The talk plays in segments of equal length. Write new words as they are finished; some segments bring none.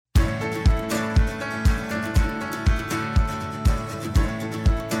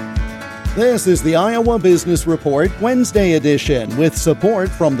This is the Iowa Business Report Wednesday edition with support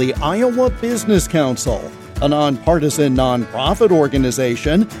from the Iowa Business Council, a nonpartisan nonprofit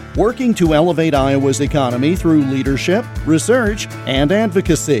organization working to elevate Iowa's economy through leadership, research, and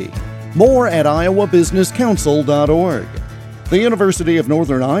advocacy. More at iowabusinesscouncil.org. The University of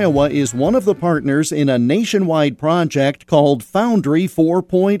Northern Iowa is one of the partners in a nationwide project called Foundry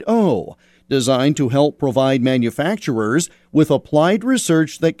 4.0, designed to help provide manufacturers with applied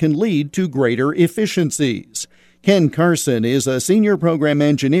research that can lead to greater efficiencies. Ken Carson is a senior program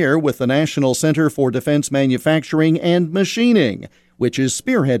engineer with the National Center for Defense Manufacturing and Machining, which is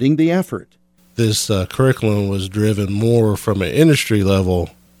spearheading the effort. This curriculum was driven more from an industry level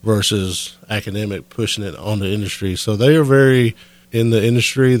versus academic pushing it on the industry. So they are very in the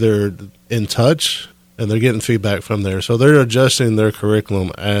industry, they're in touch, and they're getting feedback from there. So they're adjusting their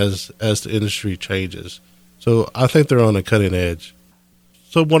curriculum as the industry changes. So I think they're on the cutting edge.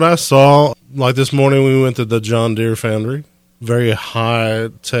 So what I saw, like this morning we went to the John Deere Foundry, very high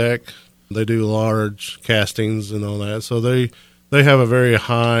tech. They do large castings and all that. So they have a very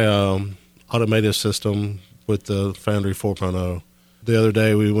high automated system with the Foundry 4.0. The other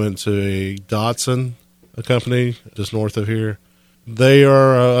day we went to a Datsun, a company just north of here. They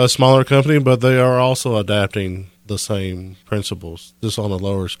are a smaller company, but they are also adapting the same principles, just on a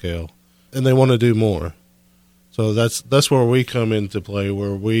lower scale. And they want to do more. So that's where we come into play,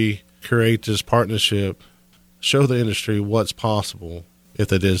 where we create this partnership, show the industry what's possible if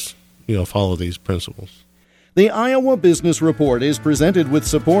they just, follow these principles. The Iowa Business Report is presented with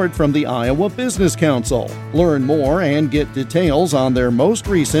support from the Iowa Business Council. Learn more and get details on their most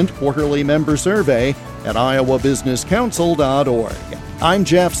recent quarterly member survey at iowabusinesscouncil.org. I'm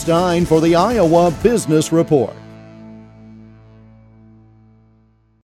Jeff Stein for the Iowa Business Report.